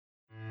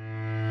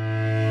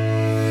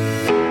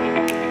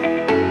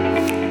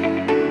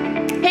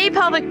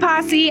Pelvic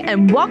Posse,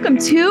 and welcome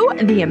to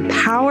the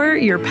Empower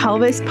Your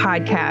Pelvis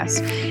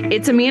podcast.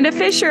 It's Amanda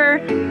Fisher.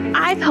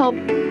 I've helped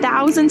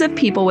thousands of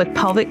people with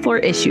pelvic floor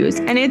issues,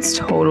 and it's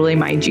totally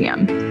my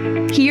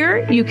jam.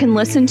 Here, you can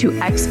listen to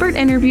expert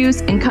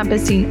interviews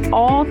encompassing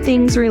all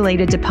things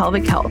related to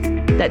pelvic health.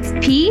 That's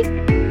pee,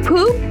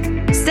 poop,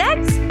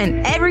 sex,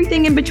 and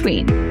everything in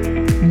between.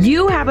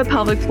 You have a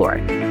pelvic floor.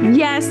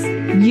 Yes,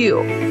 you.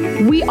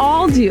 We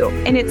all do.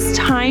 And it's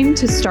time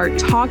to start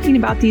talking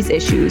about these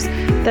issues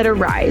that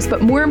arise,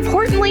 but more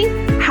importantly,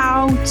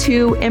 how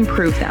to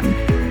improve them.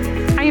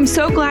 I am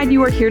so glad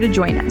you are here to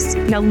join us.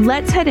 Now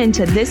let's head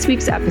into this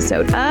week's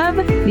episode of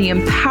the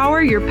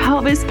Empower Your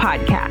Pelvis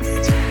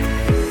podcast.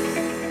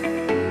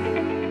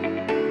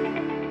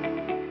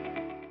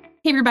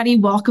 Hey, everybody.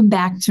 Welcome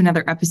back to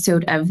another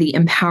episode of the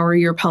Empower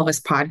Your Pelvis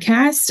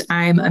podcast.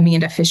 I'm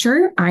Amanda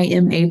Fisher. I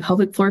am a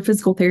pelvic floor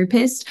physical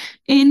therapist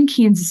in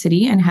Kansas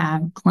City and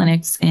have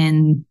clinics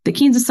in the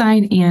Kansas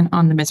side and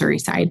on the Missouri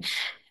side.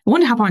 I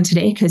want to hop on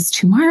today because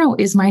tomorrow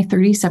is my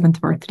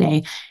 37th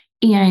birthday.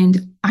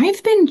 And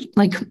I've been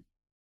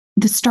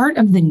the start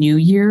of the new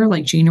year,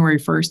 like January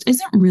 1st,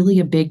 isn't really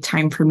a big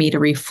time for me to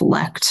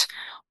reflect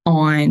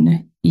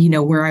on,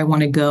 where I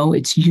want to go.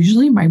 It's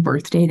usually my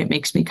birthday that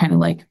makes me kind of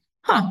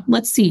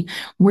let's see,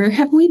 where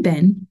have we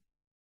been?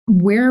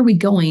 Where are we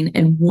going?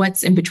 And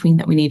what's in between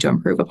that we need to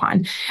improve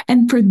upon?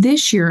 And for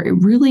this year, it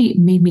really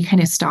made me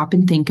kind of stop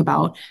and think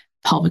about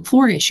pelvic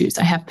floor issues.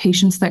 I have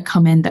patients that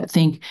come in that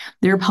think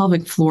their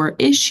pelvic floor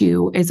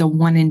issue is a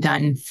one and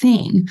done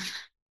thing.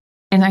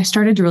 And I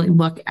started to really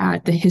look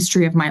at the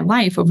history of my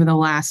life over the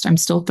last, I'm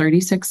still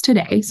 36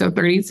 today, so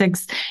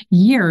 36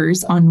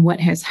 years on what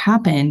has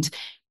happened.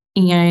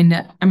 And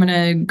I'm going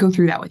to go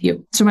through that with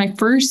you. So my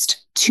first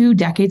 2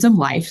 decades of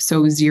life,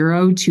 so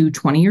 0 to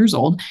 20 years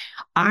old,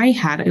 I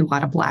had a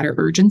lot of bladder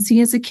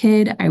urgency as a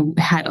kid. I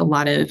had a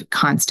lot of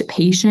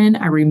constipation.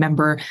 I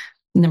remember,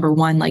 number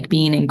one,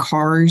 being in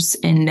cars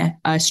and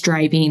us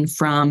driving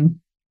from,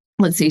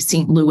 let's say,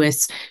 St.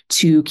 Louis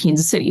to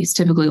Kansas City. It's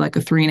typically a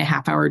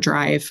 3.5 hour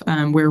drive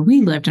where we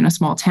lived in a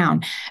small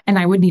town. And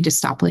I would need to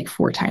stop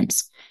 4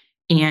 times.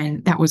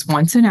 And that was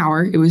once an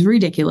hour. It was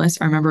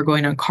ridiculous. I remember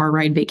going on car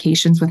ride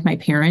vacations with my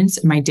parents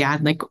and my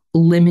dad,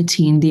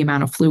 limiting the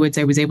amount of fluids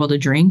I was able to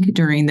drink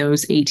during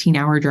those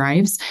 18-hour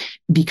drives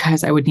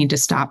because I would need to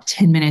stop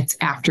 10 minutes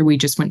after we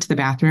just went to the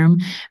bathroom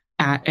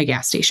at a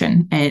gas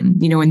station.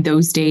 And, in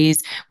those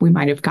days, we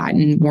might have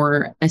gotten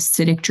more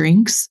acidic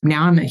drinks.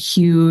 Now I'm a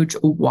huge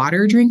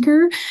water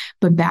drinker,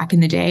 but back in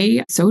the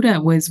day,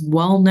 soda was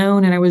well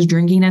known and I was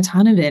drinking a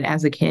ton of it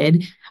as a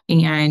kid.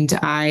 And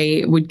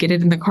I would get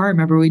it in the car. I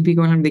remember we'd be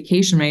going on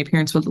vacation. My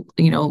parents would,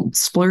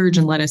 splurge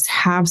and let us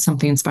have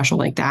something special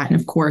like that. And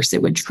of course,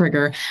 it would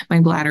trigger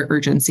my bladder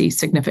urgency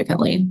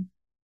significantly.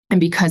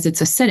 And because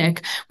it's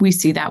acidic, we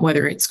see that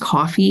whether it's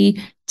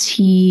coffee,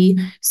 tea,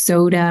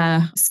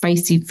 soda,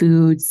 spicy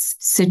foods,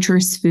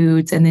 citrus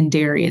foods, and then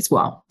dairy as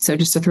well. So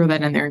just to throw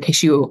that in there in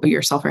case you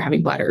yourself are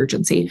having bladder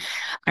urgency.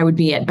 I would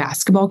be at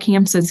basketball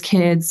camps as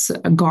kids,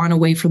 gone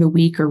away for the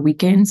week or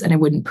weekends, and I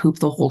wouldn't poop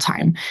the whole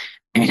time.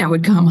 And I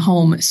would come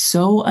home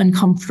so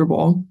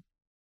uncomfortable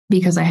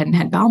because I hadn't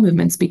had bowel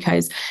movements,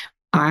 because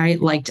I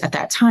liked at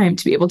that time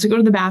to be able to go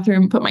to the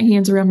bathroom, put my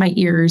hands around my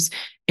ears,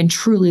 and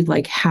truly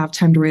have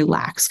time to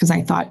relax, because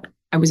I thought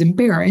I was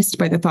embarrassed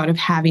by the thought of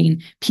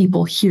having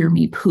people hear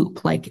me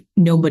poop.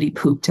 Nobody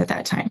pooped at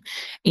that time.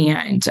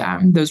 And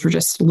those were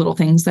just little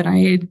things that I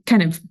had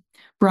kind of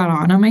brought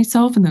on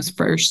myself in those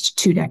first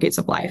 2 decades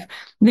of life.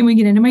 And then we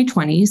get into my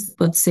 20s,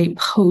 let's say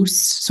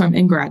post. So I'm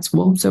in grad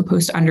school, so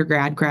post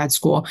undergrad, grad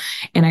school,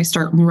 and I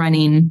start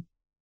running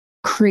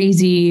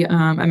crazy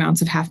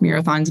amounts of half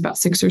marathons, about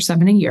 6 or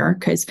 7 a year,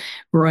 because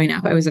growing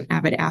up, I was an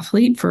avid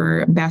athlete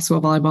for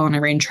basketball, volleyball, and I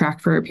ran track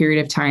for a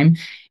period of time.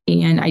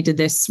 And I did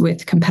this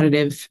with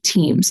competitive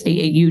teams,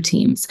 AAU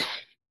teams.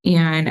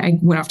 And I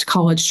went off to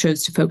college,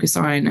 chose to focus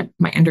on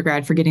my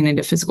undergrad for getting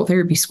into physical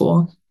therapy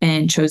school,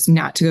 and chose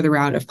not to go the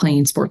route of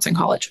playing sports in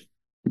college,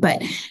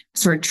 but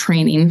started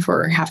training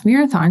for half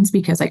marathons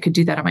because I could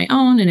do that on my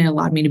own and it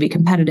allowed me to be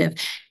competitive.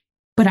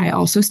 But I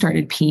also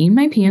started peeing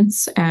my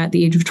pants at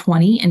the age of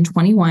 20 and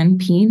 21,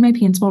 peeing my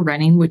pants while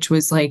running, which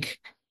was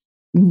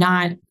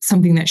not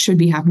something that should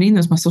be happening.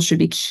 Those muscles should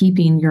be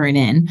keeping urine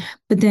in.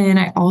 But then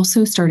I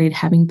also started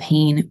having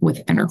pain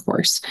with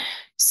intercourse.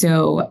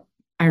 So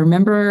I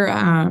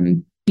remember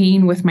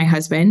being with my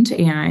husband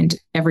and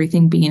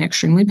everything being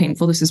extremely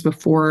painful. This is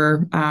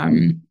before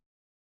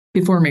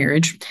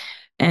marriage,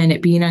 and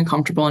it being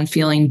uncomfortable and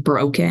feeling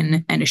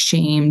broken and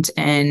ashamed,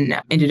 and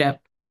ended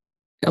up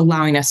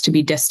allowing us to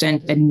be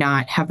distant and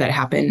not have that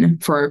happen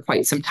for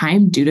quite some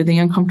time due to the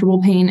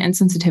uncomfortable pain and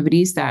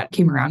sensitivities that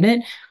came around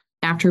it.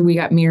 After we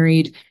got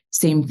married,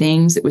 same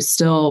things. It was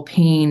still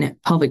pain,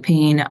 pelvic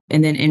pain.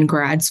 And then in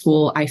grad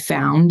school, I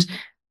found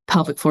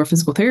pelvic floor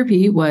physical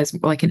therapy was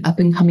like an up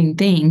and coming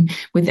thing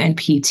with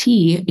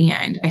NPT.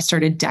 And I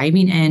started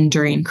diving in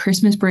during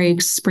Christmas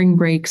breaks, spring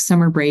breaks,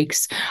 summer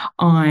breaks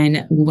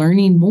on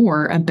learning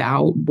more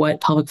about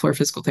what pelvic floor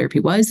physical therapy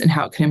was and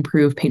how it could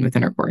improve pain with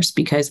intercourse.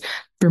 Because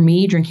for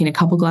me, drinking a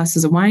couple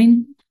glasses of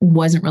wine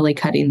wasn't really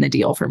cutting the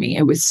deal for me.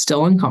 It was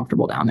still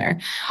uncomfortable down there.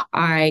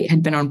 I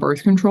had been on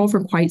birth control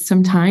for quite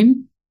some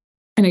time.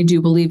 And I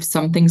do believe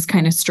some things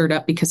kind of stirred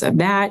up because of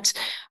that,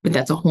 but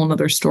that's a whole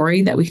nother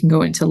story that we can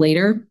go into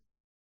later.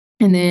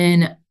 And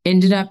then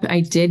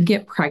I did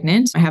get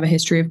pregnant. I have a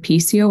history of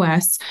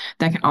PCOS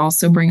that can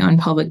also bring on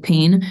pelvic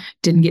pain.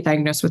 Didn't get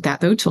diagnosed with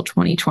that though till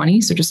 2020,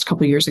 so just a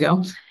couple of years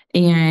ago.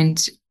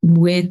 And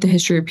with the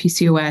history of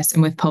PCOS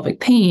and with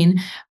pelvic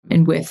pain,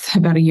 and with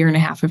about a year and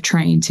a half of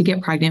trying to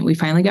get pregnant, we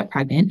finally got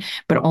pregnant.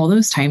 But all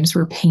those times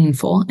were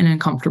painful and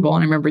uncomfortable.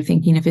 And I remember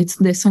thinking, if it's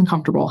this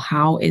uncomfortable,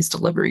 how is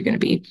delivery going to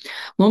be?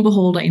 Lo and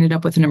behold, I ended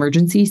up with an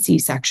emergency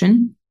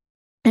C-section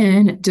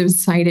and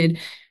decided,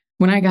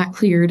 when I got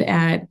cleared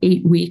at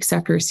 8 weeks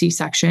after a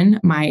C-section,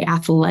 my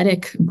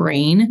athletic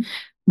brain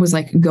was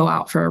like, go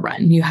out for a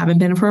run. You haven't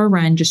been for a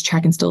run, just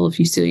check and still if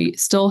you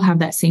still have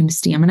that same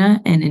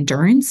stamina and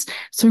endurance.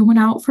 So I went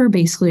out for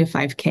basically a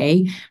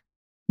 5K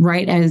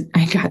right as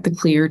I got the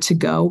clear to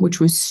go, which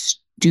was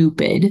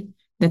stupid.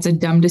 That's a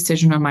dumb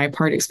decision on my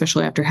part,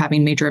 especially after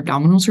having major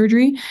abdominal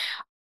surgery.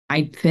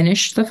 I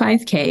finished the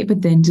 5K,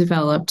 but then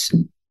developed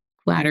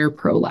bladder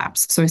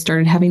prolapse. So I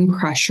started having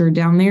pressure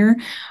down there,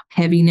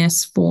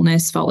 heaviness,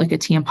 fullness, felt like a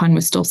tampon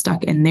was still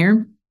stuck in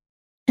there.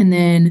 And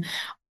then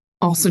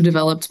also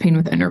developed pain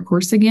with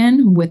intercourse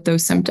again with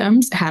those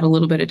symptoms, had a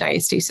little bit of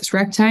diastasis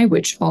recti,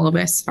 which all of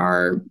us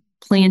are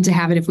planned to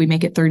have it if we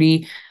make it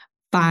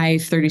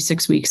 35,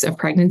 36 weeks of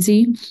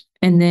pregnancy.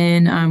 And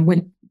then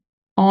went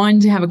on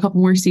to have a couple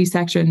more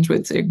C-sections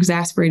with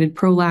exacerbated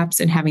prolapse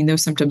and having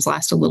those symptoms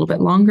last a little bit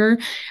longer.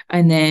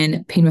 And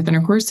then pain with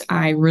intercourse,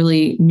 I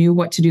really knew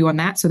what to do on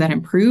that. So that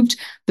improved.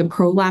 The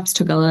prolapse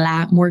took a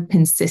lot more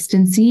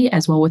consistency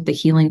as well with the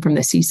healing from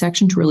the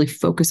C-section to really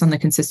focus on the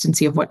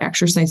consistency of what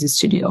exercises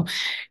to do.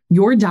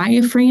 Your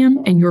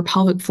diaphragm and your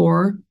pelvic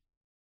floor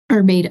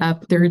are made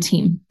up, they're a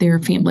team, they're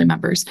family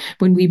members.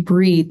 When we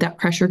breathe, that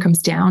pressure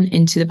comes down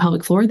into the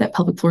pelvic floor, that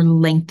pelvic floor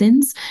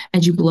lengthens.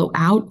 As you blow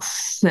out,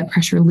 that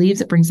pressure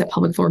leaves, it brings that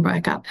pelvic floor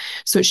back up.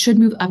 So it should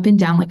move up and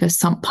down like a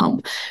sump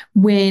pump.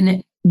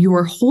 When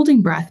you're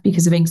holding breath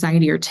because of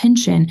anxiety or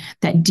tension,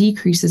 that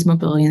decreases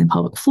mobility in the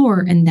pelvic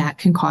floor, and that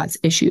can cause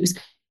issues.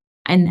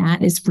 And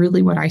that is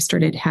really what I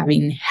started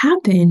having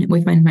happen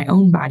with my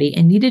own body,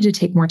 and needed to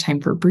take more time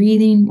for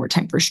breathing, more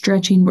time for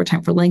stretching, more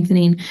time for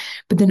lengthening,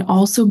 but then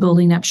also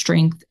building up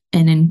strength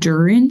and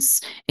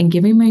endurance and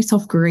giving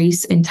myself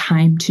grace and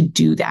time to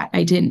do that.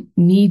 I didn't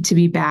need to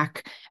be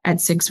back at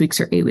 6 weeks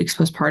or 8 weeks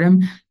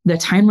postpartum. The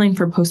timeline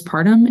for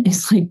postpartum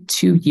is like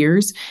 2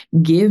 years.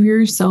 Give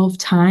yourself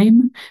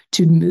time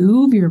to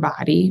move your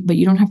body, but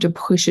you don't have to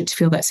push it to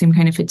feel that same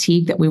kind of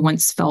fatigue that we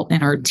once felt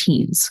in our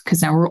teens.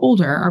 Because now we're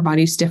older, our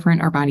body's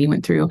different. Our body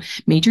went through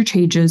major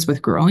changes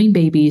with growing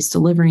babies,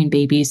 delivering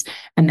babies,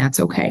 and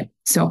that's okay.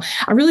 So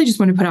I really just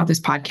want to put out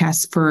this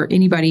podcast for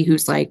anybody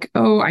who's like,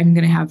 oh, I'm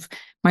going to have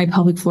my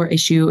pelvic floor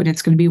issue and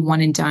it's going to be one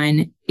and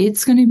done.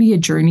 It's going to be a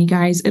journey,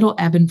 guys. It'll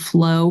ebb and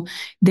flow.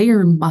 They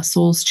are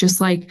muscles,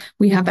 just like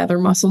we have other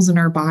muscles in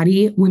our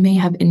body. We may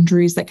have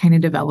injuries that kind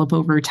of develop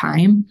over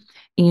time.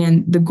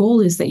 And the goal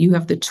is that you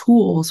have the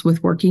tools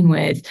with working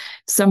with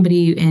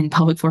somebody in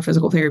pelvic floor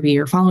physical therapy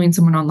or following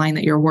someone online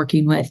that you're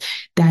working with,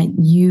 that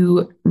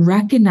you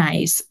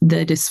recognize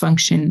the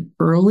dysfunction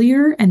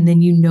earlier and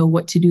then you know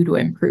what to do to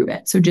improve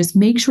it. So just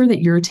make sure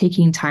that you're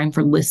taking time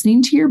for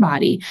listening to your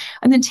body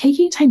and then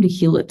taking time to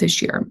heal it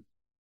this year.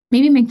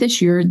 Maybe make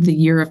this year the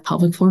year of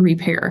pelvic floor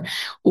repair.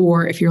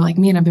 Or if you're like,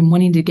 man, I've been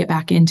wanting to get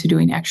back into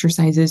doing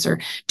exercises or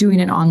doing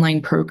an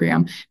online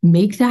program,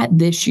 make that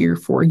this year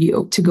for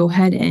you to go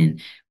ahead and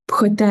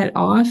put that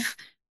off.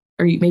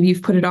 Or maybe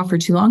you've put it off for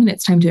too long and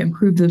it's time to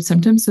improve those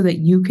symptoms so that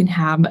you can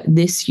have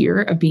this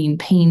year of being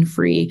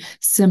pain-free,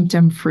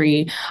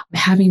 symptom-free,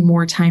 having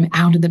more time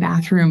out of the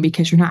bathroom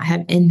because you're not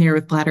in there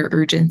with bladder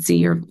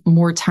urgency, or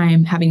more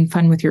time having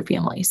fun with your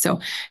family. So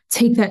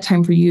take that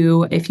time for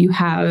you. If you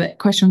have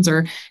questions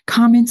or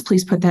comments,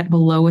 please put that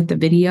below with the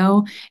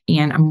video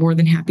and I'm more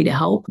than happy to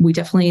help. We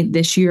definitely,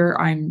 this year,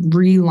 I'm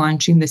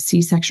relaunching the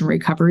C-section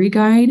recovery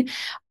guide.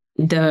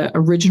 The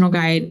original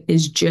guide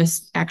is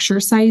just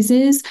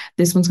exercises.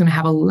 This one's going to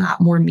have a lot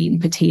more meat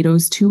and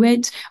potatoes to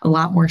it, a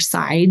lot more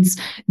sides,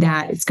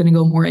 that it's going to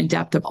go more in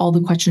depth of all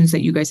the questions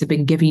that you guys have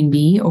been giving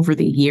me over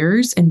the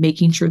years and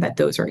making sure that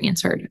those are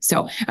answered.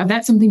 So if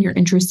that's something you're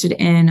interested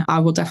in, I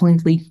will definitely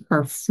link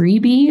our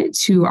freebie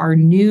to our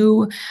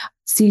new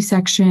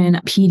C-section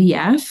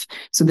PDF.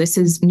 So this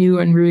is new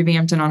and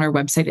revamped and on our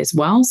website as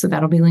well. So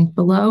that'll be linked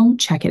below.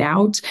 Check it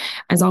out.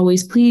 As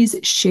always, please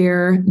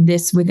share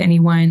this with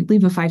anyone.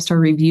 Leave a 5-star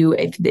review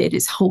if it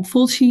is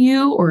helpful to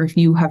you or if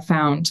you have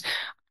found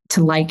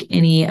to like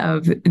any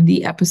of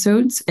the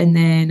episodes. And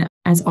then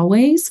as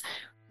always,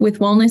 with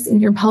wellness in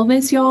your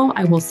pelvis, y'all,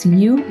 I will see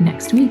you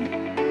next week.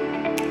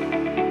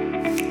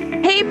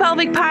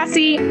 Pelvic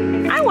Posse.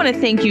 I want to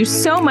thank you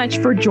so much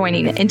for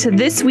joining into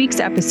this week's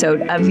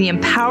episode of the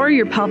Empower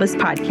Your Pelvis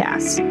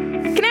podcast.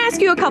 Can I ask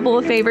you a couple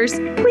of favors,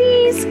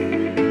 please?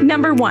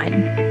 Number one,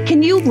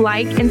 can you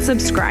like and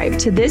subscribe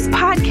to this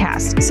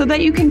podcast so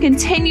that you can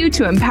continue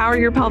to empower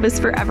your pelvis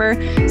forever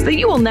so that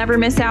you will never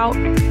miss out?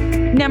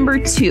 Number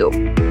two,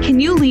 can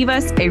you leave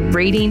us a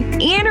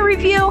rating and a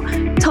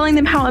review telling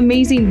them how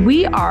amazing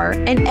we are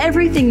and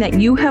everything that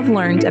you have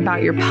learned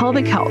about your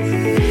pelvic health?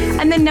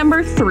 And then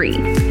number three,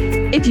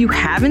 if you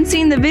haven't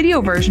seen the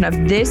video version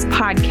of this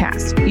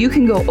podcast, you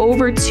can go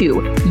over to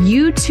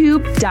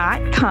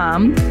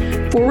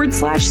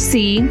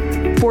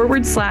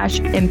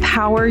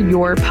youtube.com/C/empower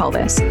your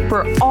pelvis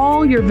for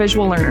all your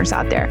visual learners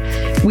out there.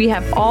 We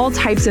have all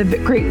types of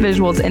great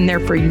visuals in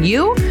there for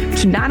you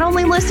to not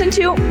only listen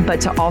to,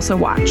 but to also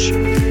watch.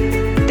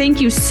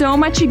 Thank you so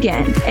much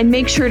again, and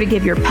make sure to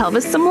give your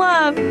pelvis some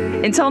love.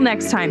 Until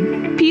next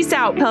time, peace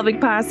out,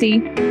 Pelvic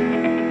Posse.